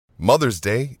Mother's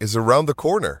Day is around the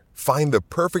corner. Find the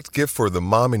perfect gift for the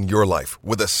mom in your life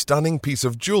with a stunning piece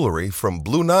of jewelry from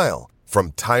Blue Nile.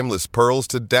 From timeless pearls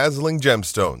to dazzling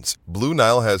gemstones, Blue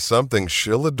Nile has something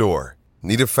she'll adore.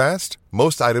 Need it fast?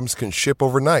 Most items can ship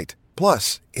overnight.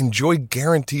 Plus, enjoy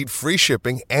guaranteed free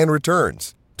shipping and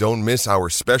returns. Don't miss our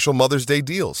special Mother's Day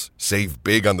deals. Save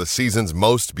big on the season's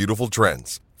most beautiful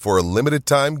trends. For a limited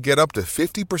time, get up to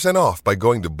 50% off by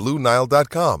going to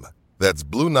BlueNile.com. That's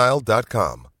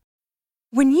BlueNile.com.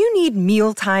 When you need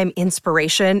mealtime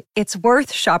inspiration, it's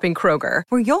worth shopping Kroger,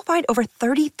 where you'll find over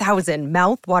 30,000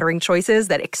 mouth-watering choices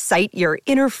that excite your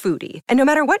inner foodie. And no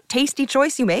matter what tasty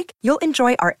choice you make, you'll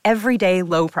enjoy our everyday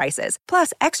low prices,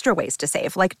 plus extra ways to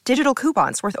save, like digital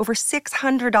coupons worth over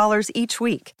 $600 each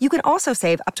week. You can also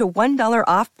save up to $1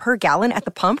 off per gallon at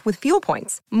the pump with fuel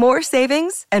points. More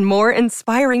savings and more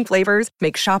inspiring flavors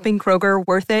make shopping Kroger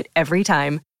worth it every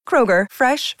time. Kroger,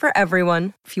 fresh for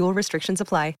everyone. Fuel restrictions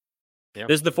apply. Yep.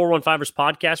 This is the 415ers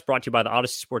podcast brought to you by the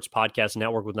Odyssey Sports Podcast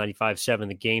Network with 95.7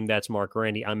 The Game. That's Mark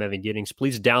Randy. I'm Evan Giddings.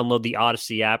 Please download the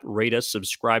Odyssey app, rate us,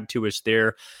 subscribe to us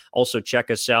there. Also, check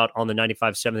us out on the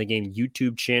 95.7 The Game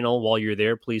YouTube channel. While you're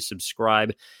there, please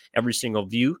subscribe. Every single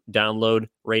view, download,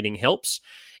 rating helps.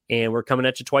 And we're coming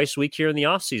at you twice a week here in the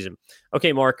offseason.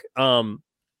 Okay, Mark,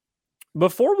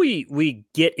 before we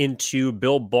get into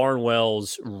Bill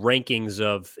Barnwell's rankings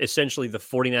of essentially the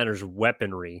 49ers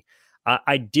weaponry,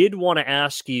 I did want to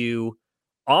ask you,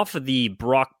 off of the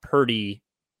Brock Purdy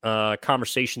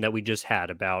conversation that we just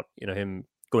had about, him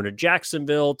going to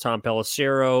Jacksonville, Tom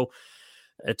Pelissero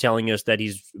telling us that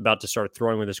he's about to start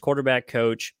throwing with his quarterback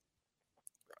coach.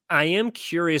 I am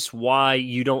curious why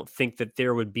you don't think that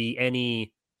there would be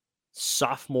any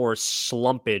sophomore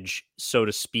slumpage, so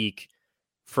to speak,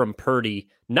 from Purdy,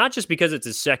 not just because it's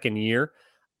his second year.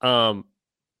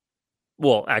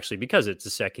 Well, actually, because it's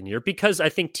the second year, because I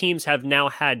think teams have now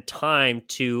had time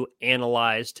to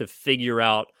analyze, to figure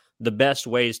out the best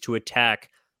ways to attack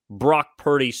Brock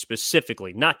Purdy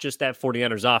specifically, not just that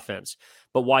 49ers offense,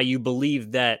 but why you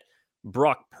believe that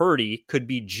Brock Purdy could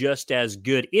be just as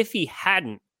good if he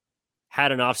hadn't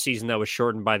had an offseason that was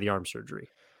shortened by the arm surgery.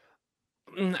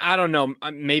 I don't know.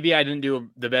 Maybe I didn't do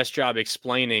the best job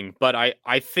explaining, but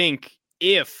I think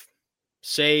if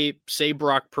Say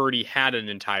Brock Purdy had an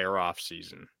entire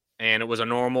offseason and it was a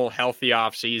normal, healthy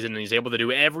offseason and he's able to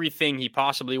do everything he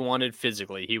possibly wanted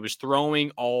physically. He was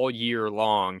throwing all year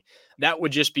long. That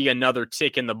would just be another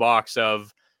tick in the box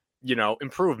of,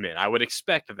 improvement. I would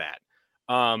expect that.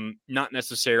 Not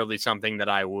necessarily something that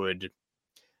I would,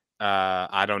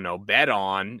 bet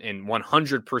on and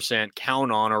 100%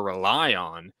 count on or rely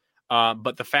on.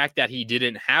 But the fact that he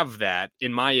didn't have that,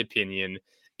 in my opinion,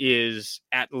 is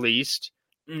at least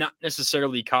not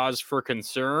necessarily cause for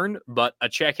concern, but a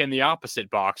check in the opposite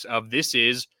box of this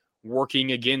is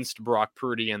working against Brock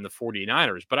Purdy and the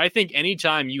 49ers. But I think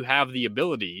anytime you have the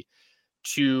ability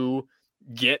to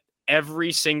get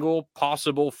every single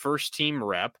possible first team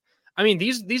rep, I mean,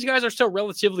 these guys are still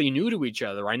relatively new to each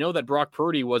other. I know that Brock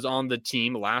Purdy was on the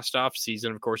team last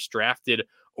offseason, of course, drafted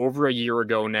over a year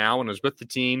ago now, and was with the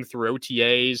team through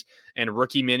OTAs and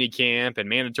rookie minicamp and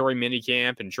mandatory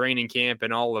minicamp and training camp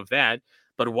and all of that,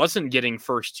 but wasn't getting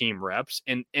first team reps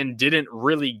and didn't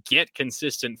really get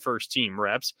consistent first team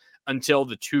reps until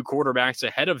the two quarterbacks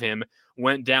ahead of him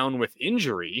went down with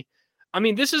injury. I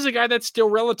mean, this is a guy that's still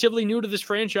relatively new to this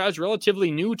franchise,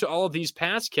 relatively new to all of these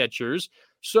pass catchers.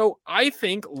 So I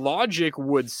think logic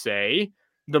would say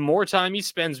the more time he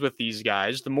spends with these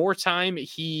guys, the more time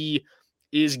he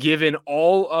is given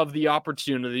all of the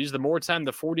opportunities, the more time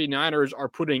the 49ers are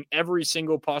putting every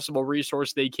single possible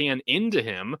resource they can into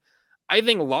him. I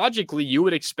think logically you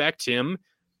would expect him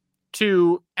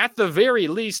to, at the very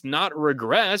least, not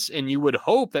regress, and you would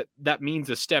hope that that means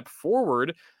a step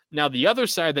forward. Now, the other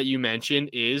side that you mentioned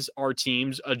is our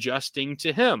teams adjusting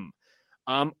to him.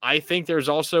 I think there's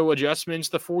also adjustments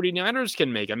the 49ers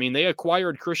can make. I mean, they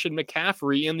acquired Christian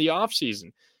McCaffrey in the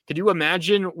offseason. Could you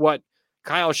imagine what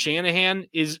Kyle Shanahan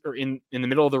is, or in the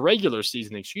middle of the regular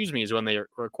season, is when they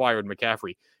acquired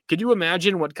McCaffrey. Could you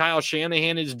imagine what Kyle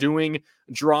Shanahan is doing,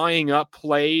 drawing up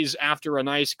plays after a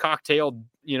nice cocktail,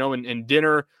 and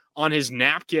dinner on his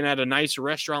napkin at a nice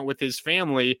restaurant with his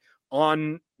family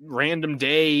on random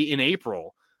day in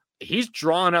April? He's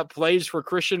drawing up plays for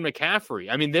Christian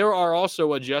McCaffrey. I mean, there are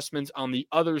also adjustments on the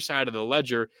other side of the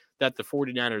ledger that the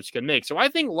 49ers can make. So I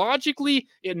think logically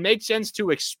it makes sense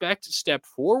to expect step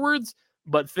forwards,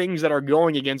 but things that are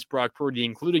going against Brock Purdy,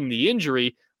 including the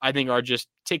injury, I think are just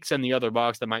ticks in the other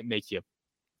box that might make you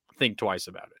think twice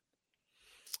about it.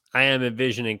 I am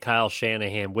envisioning Kyle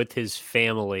Shanahan with his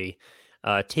family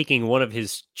taking one of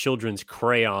his children's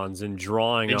crayons and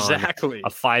drawing on Exactly. a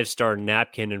 5-star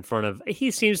napkin in front of. He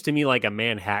seems to me like a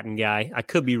Manhattan guy. I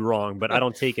could be wrong, but I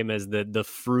don't take him as the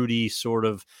fruity sort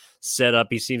of setup.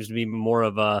 He seems to be more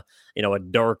of a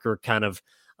darker kind of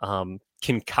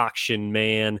concoction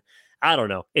man. I don't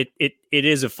know. It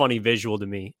is a funny visual to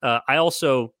me. I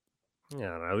also, I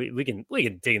don't know. We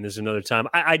can dig in this another time.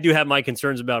 I do have my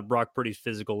concerns about Brock Purdy's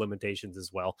physical limitations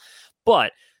as well,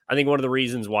 but I think one of the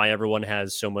reasons why everyone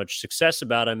has so much success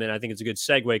about him, and I think it's a good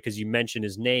segue because you mentioned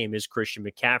his name, is Christian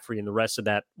McCaffrey and the rest of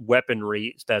that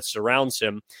weaponry that surrounds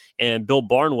him. And Bill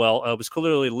Barnwell was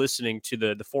clearly listening to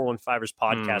the 415ers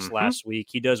podcast last week.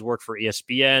 He does work for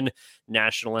ESPN,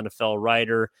 national NFL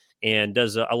writer, and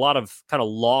does a lot of kind of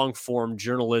long-form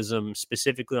journalism,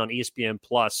 specifically on ESPN+.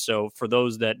 So for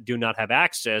those that do not have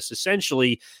access,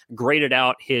 essentially graded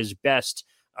out his best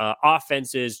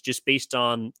offenses just based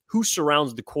on who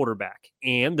surrounds the quarterback.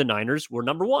 And the Niners were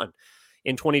number 1.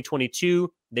 In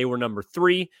 2022, they were number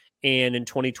 3. And in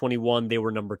 2021, they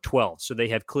were number 12. So they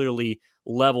have clearly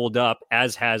leveled up,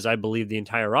 as has, I believe, the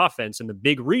entire offense. And the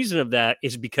big reason of that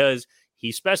is because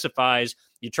he specifies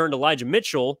you turned Elijah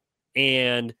Mitchell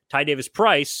and Ty Davis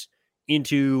Price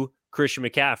into Christian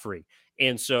McCaffrey.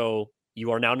 And so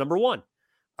you are now number 1.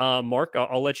 Mark,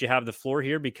 I'll let you have the floor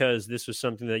here because this was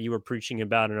something that you were preaching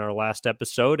about in our last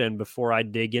episode. And before I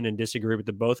dig in and disagree with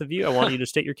the both of you, I want you to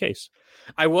state your case.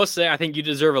 I will say, I think you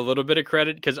deserve a little bit of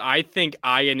credit because I think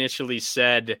I initially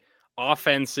said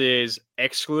offenses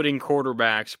excluding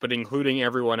quarterbacks, but including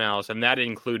everyone else. And that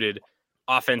included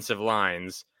offensive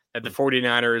lines, that the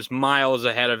 49ers miles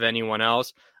ahead of anyone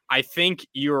else. I think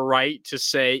you're right to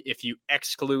say if you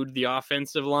exclude the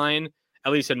offensive line,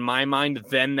 at least in my mind,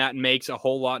 then that makes a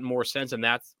whole lot more sense. And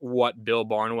that's what Bill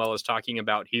Barnwell is talking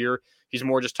about here. He's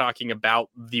more just talking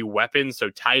about the weapons, so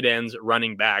tight ends,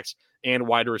 running backs, and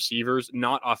wide receivers,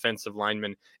 not offensive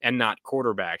linemen and not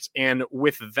quarterbacks. And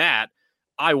with that,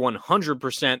 I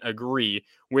 100% agree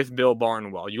with Bill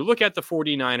Barnwell. You look at the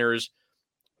 49ers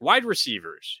wide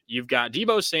receivers. You've got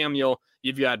Deebo Samuel.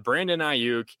 You've got Brandon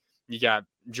Ayuk. You got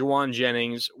Juwan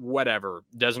Jennings, whatever.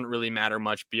 Doesn't really matter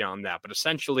much beyond that. But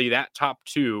essentially, that top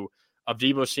 2 of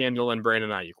Deebo Samuel and Brandon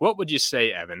Ayuk. What would you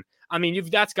say, Evan? I mean,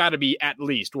 that's got to be at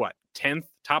least,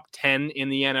 top 10 in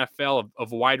the NFL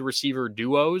of wide receiver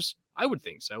duos? I would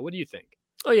think so. What do you think?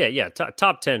 Oh, yeah.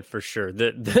 Top 10 for sure.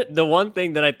 The one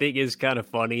thing that I think is kind of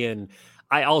funny, and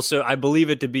I believe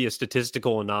it to be a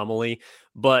statistical anomaly,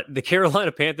 but the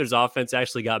Carolina Panthers offense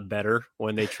actually got better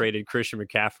when they traded Christian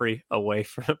McCaffrey away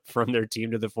from their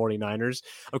team to the 49ers.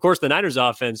 Of course, the Niners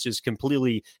offense just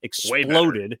completely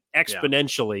exploded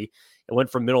exponentially. It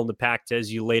went from middle of the pack to,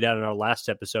 as you laid out in our last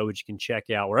episode, which you can check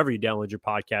out wherever you download your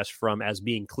podcast from, as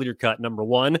being clear-cut number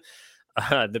 1.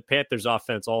 The Panthers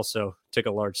offense also took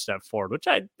a large step forward, which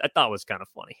I thought was kind of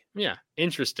funny. Yeah,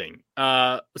 interesting.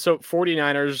 So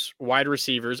 49ers wide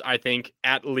receivers, I think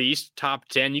at least top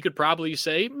 10. You could probably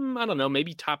say, I don't know,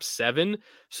 maybe top 7,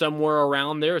 somewhere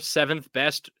around there. 7th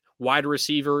best wide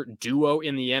receiver duo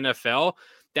in the NFL.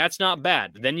 That's not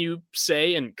bad. Then you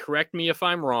say, and correct me if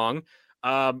I'm wrong,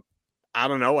 I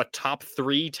don't know, a top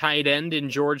 3 tight end in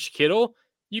George Kittle.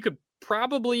 You could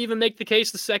probably even make the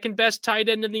case the second best tight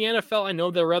end in the NFL. I know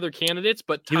there are other candidates,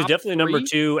 but he was definitely 3? Number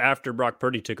 2 after Brock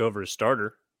Purdy took over as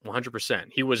starter.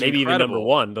 100%. He was maybe incredible. Even number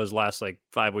 1 those last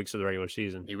 5 weeks of the regular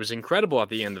season. He was incredible at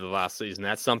the end of the last season.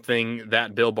 That's something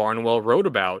that Bill Barnwell wrote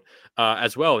about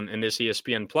as well in this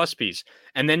ESPN Plus piece.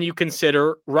 And then you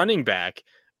consider running back.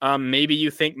 Maybe you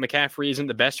think McCaffrey isn't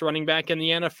the best running back in the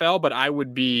NFL, but I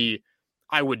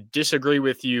would disagree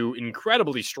with you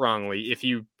incredibly strongly if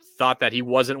you thought that he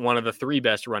wasn't one of the 3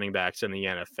 best running backs in the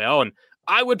NFL. And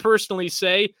I would personally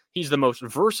say he's the most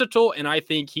versatile, and I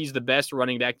think he's the best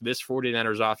running back this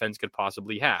 49ers offense could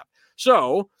possibly have.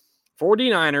 So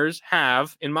 49ers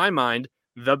have, in my mind,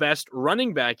 the best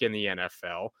running back in the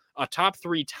NFL, a top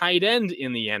 3 tight end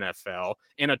in the NFL,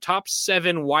 and a top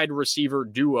 7 wide receiver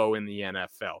duo in the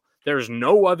NFL. There's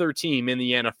no other team in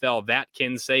the NFL that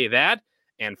can say that.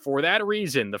 And for that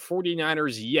reason, the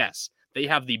 49ers, yes, they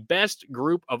have the best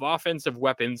group of offensive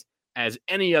weapons as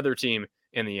any other team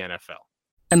in the NFL.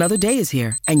 Another day is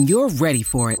here, and you're ready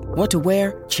for it. What to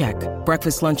wear? Check.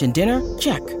 Breakfast, lunch, and dinner?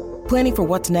 Check. Planning for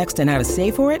what's next and how to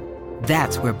save for it?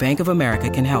 That's where Bank of America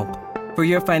can help. For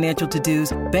your financial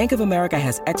to-dos, Bank of America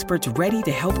has experts ready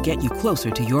to help get you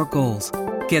closer to your goals.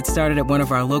 Get started at one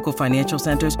of our local financial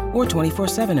centers or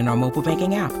 24/7 in our mobile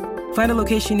banking app. Find a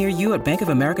location near you at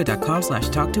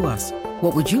bankofamerica.com/talktous.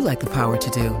 What would you like the power to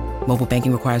do? Mobile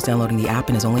banking requires downloading the app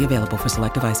and is only available for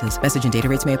select devices. Message and data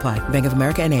rates may apply. Bank of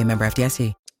America NA, member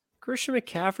FDIC. Christian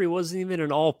McCaffrey wasn't even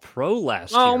an all-pro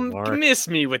last Oh, year, Mark. miss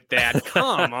me with that.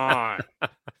 Come on.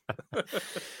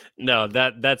 No,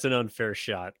 that's an unfair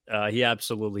shot. He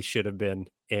absolutely should have been.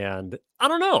 And I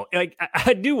don't know. Like,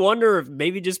 I do wonder if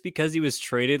maybe just because he was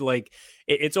traded, like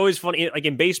it's always funny. Like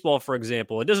in baseball, for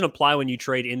example, it doesn't apply when you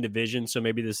trade in division. So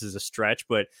maybe this is a stretch,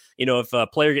 but if a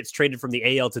player gets traded from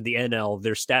the AL to the NL,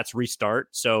 their stats restart.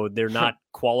 So they're not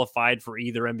qualified for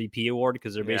either MVP award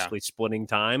because they're basically splitting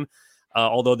time.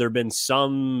 Although there have been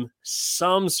some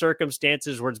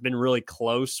circumstances where it's been really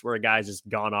close where a guy's just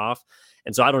gone off.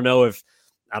 And so I don't know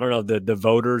the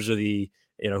voters or the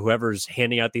whoever's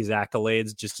handing out these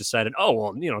accolades just decided, oh,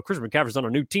 well, Christian McCaffrey's on a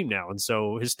new team now. And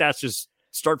so his stats just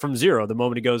start from zero the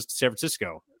moment he goes to San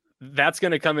Francisco. That's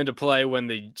going to come into play when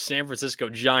the San Francisco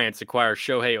Giants acquire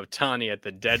Shohei Ohtani at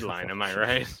the deadline. Am I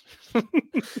right?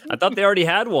 I thought they already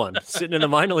had one sitting in a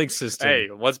minor league system. Hey,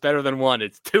 what's better than one?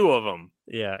 It's two of them.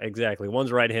 Yeah, exactly.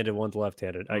 One's right-handed, one's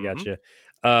left-handed. I got you.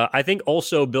 I think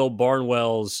also Bill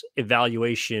Barnwell's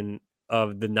evaluation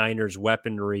of the Niners'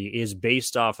 weaponry is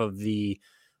based off of the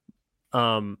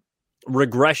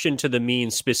regression to the mean,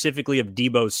 specifically of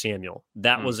Deebo Samuel.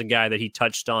 That was a guy that he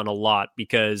touched on a lot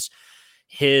because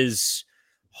his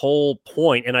whole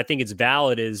point, and I think it's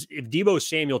valid, is if Deebo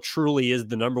Samuel truly is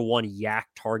the number one yak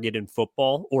target in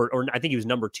football, or I think he was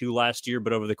number 2 last year,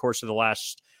 but over the course of the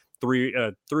last three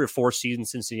or four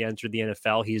seasons since he entered the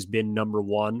NFL, he has been number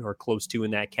 1 or close to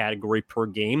in that category per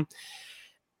game.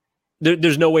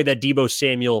 There's no way that Deebo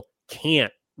Samuel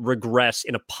can't regress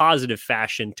in a positive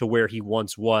fashion to where he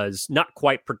once was, not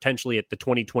quite potentially at the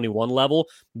 2021 level,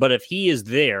 but if he is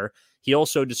there. He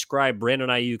also described Brandon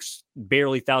Ayuk's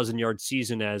barely 1,000-yard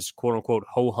season as quote-unquote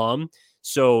ho-hum.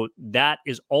 So that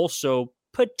is also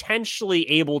potentially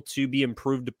able to be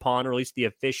improved upon, or at least the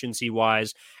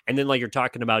efficiency-wise. And then like you're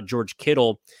talking about George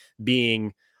Kittle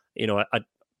being,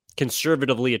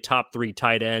 conservatively a top 3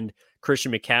 tight end,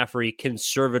 Christian McCaffrey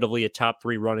conservatively a top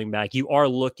 3 running back. You are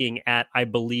looking at, I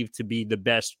believe, to be the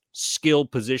best skill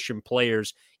position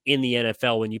players in the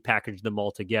NFL when you package them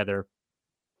all together.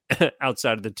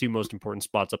 Outside of the 2 most important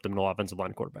spots up the middle, offensive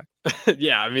line, quarterback.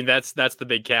 Yeah, I mean, that's the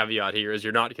big caveat here is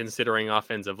you're not considering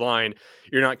offensive line,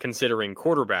 you're not considering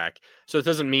quarterback. So it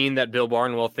doesn't mean that Bill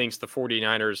Barnwell thinks the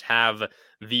 49ers have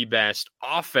the best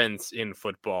offense in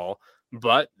football,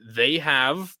 but they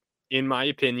have, in my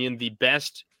opinion, the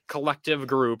best collective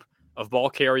group of ball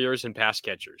carriers and pass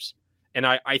catchers. And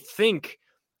I think,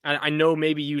 I know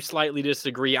maybe you slightly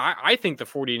disagree, I think the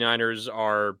 49ers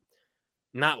are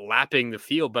not lapping the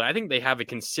field, but I think they have a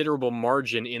considerable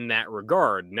margin in that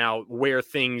regard. Now, where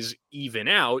things even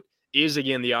out is,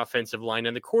 again, the offensive line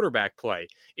and the quarterback play.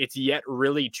 It's yet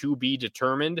really to be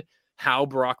determined how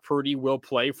Brock Purdy will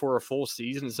play for a full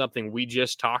season, something we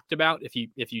just talked about. If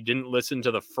you didn't listen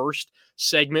to the first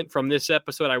segment from this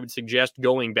episode, I would suggest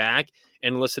going back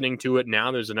and listening to it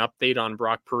now. There's an update on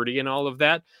Brock Purdy and all of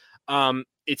that.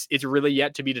 It's really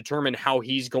yet to be determined how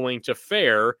he's going to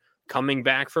fare coming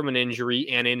back from an injury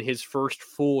and in his first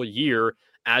full year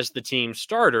as the team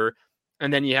starter.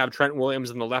 And then you have Trent Williams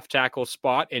in the left tackle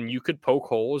spot, and you could poke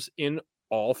holes in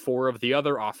all 4 of the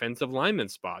other offensive lineman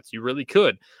spots. You really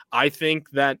could. I think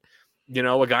that,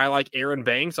 a guy like Aaron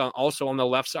Banks also on the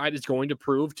left side is going to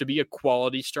prove to be a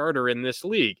quality starter in this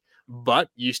league. But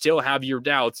you still have your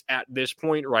doubts at this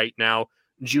point right now,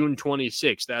 June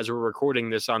 26th, as we're recording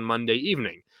this on Monday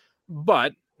evening.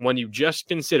 But when you just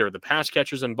consider the pass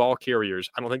catchers and ball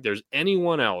carriers, I don't think there's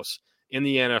anyone else in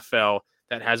the NFL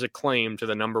that has a claim to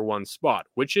the number 1 spot,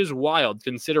 which is wild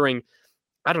considering,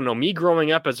 I don't know, me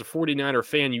growing up as a 49er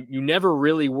fan, you never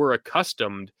really were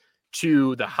accustomed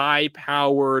to the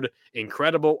high-powered,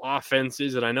 incredible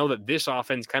offenses. And I know that this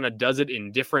offense kind of does it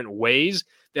in different ways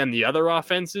than the other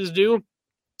offenses do.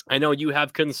 I know you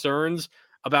have concerns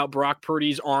about Brock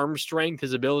Purdy's arm strength,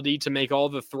 his ability to make all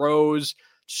the throws,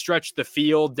 stretch the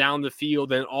field, down the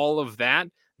field, and all of that.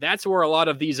 That's where a lot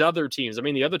of these other teams, I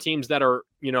mean, the other teams that are,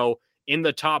 in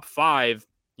the top 5,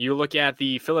 you look at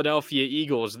the Philadelphia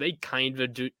Eagles, they kind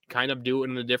of do it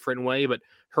in a different way, but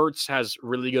Hurts has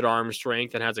really good arm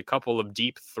strength and has a couple of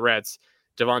deep threats,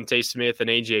 Devontae Smith and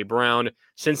A.J. Brown.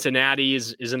 Cincinnati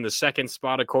is in the 2nd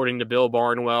spot, according to Bill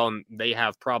Barnwell, and they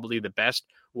have probably the best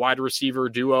wide receiver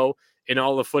duo in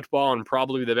all of football and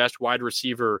probably the best wide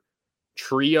receiver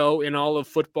trio in all of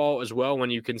football as well when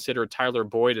you consider Tyler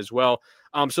Boyd as well.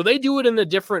 So they do it in a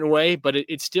different way, but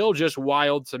it's still just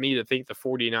wild to me to think the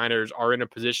 49ers are in a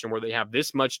position where they have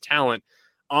this much talent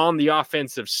on the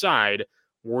offensive side.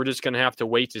 We're just going to have to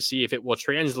wait to see if it will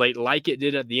translate like it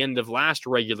did at the end of last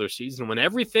regular season when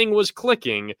everything was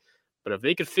clicking. But if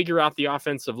they could figure out the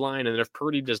offensive line and if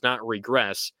Purdy does not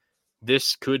regress,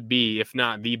 this could be, if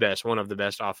not the best, one of the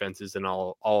best offenses in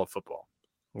all of football.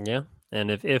 Yeah,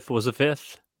 and if was a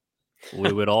fifth,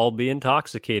 we would all be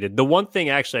intoxicated. The one thing,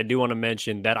 actually, I do want to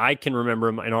mention that I can remember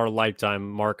in our lifetime,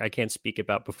 Mark, I can't speak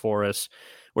about before us.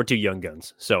 We're two young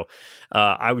guns. So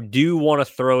I do want to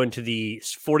throw into the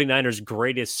 49ers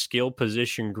greatest skill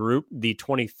position group, the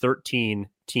 2013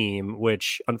 team,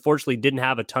 which unfortunately didn't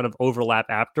have a ton of overlap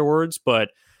afterwards, but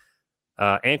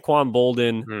Anquan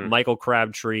Bolden, Michael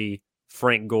Crabtree,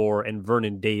 Frank Gore, and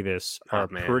Vernon Davis are a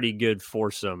pretty good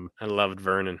foursome. I loved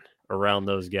Vernon. Around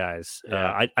those guys.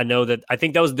 Yeah. I know that I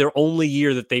think that was their only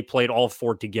year that they played all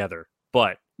four together,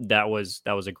 but that was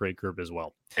a great group as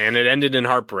well. And it ended in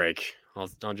heartbreak.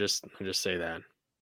 I'll just say that.